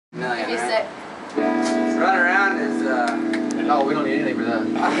Million, Be right? sick. Run around is, No, we don't need anything for that.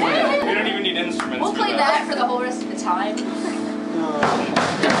 We don't even need instruments. We'll play that for the whole rest of the time.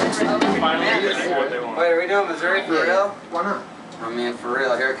 Finally, getting what they want. Wait, are we doing Missouri for real? Why not? I mean, for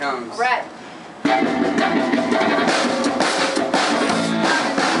real, here it comes. Brett.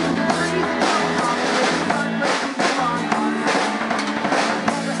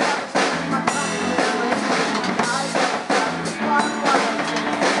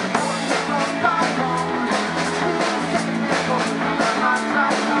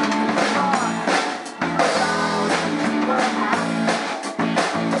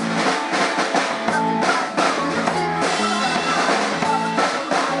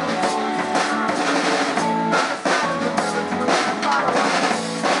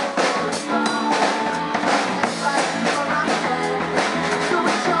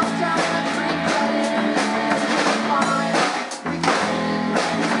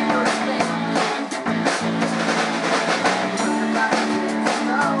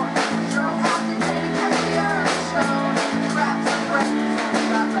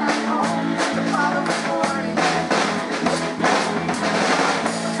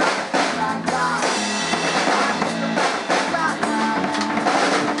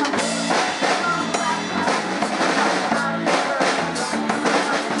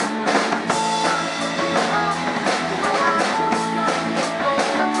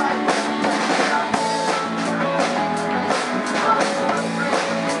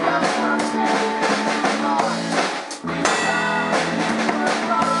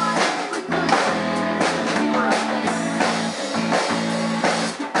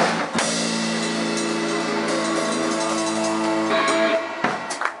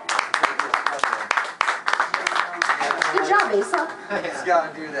 It's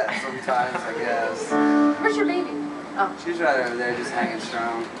gotta do that sometimes, I guess. Where's your baby? Oh. She's right over there, just hanging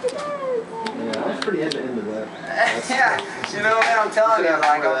strong. Yeah, I was pretty into that. Yeah, you know, man, I'm telling you,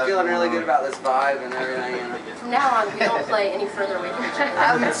 like, I'm feeling really good about this vibe and everything. From now on, we don't play any further away from each other.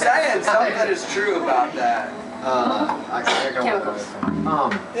 I'm saying something is true about that. Chemicals.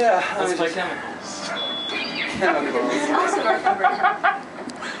 Yeah. Let's play chemicals. Chemicals.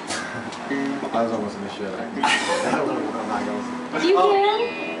 I was almost in the show. You can?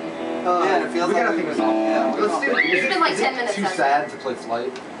 Yeah, it feels we like gotta think of something. Yeah, Let's do it. It's been like 10 minutes. Too sad to play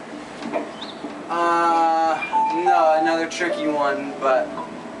Flight? No, another tricky one, but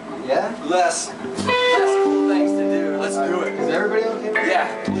Yeah? less cool things to do. Let's do it. Is everybody okay with Yeah,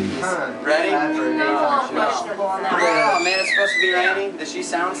 that? please. Huh. Ready? Sad for a daytime show. Questionable on that one. Oh man, it's supposed to be raining. Does she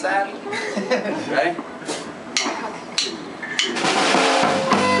sound sad? Ready?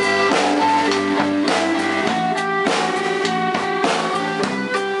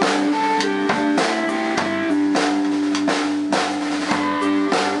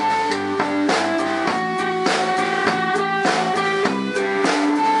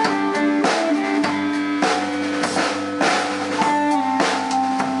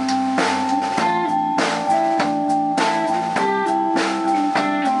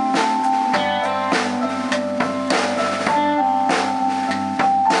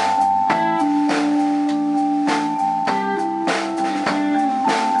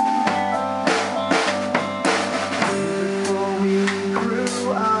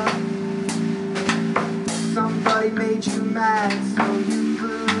 Somebody made you mad, so you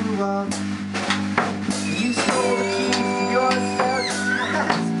blew up. You stole the keys to yourself,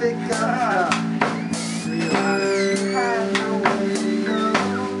 just pick up. Realized you had nowhere to go.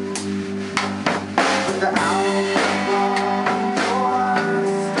 But the alcohol was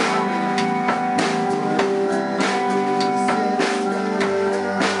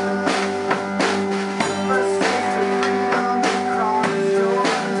the first taste of freedom across your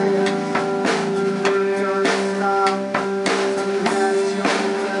lips. Stop.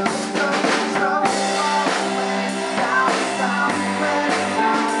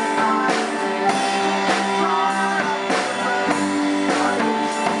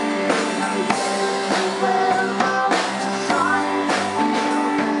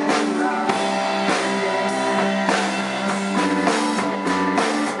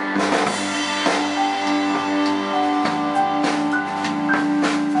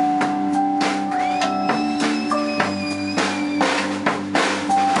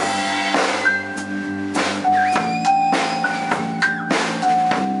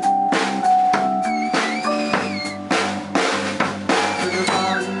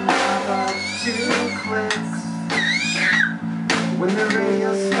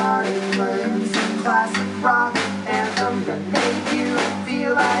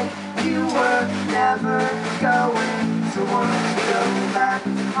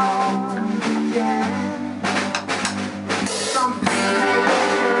 home.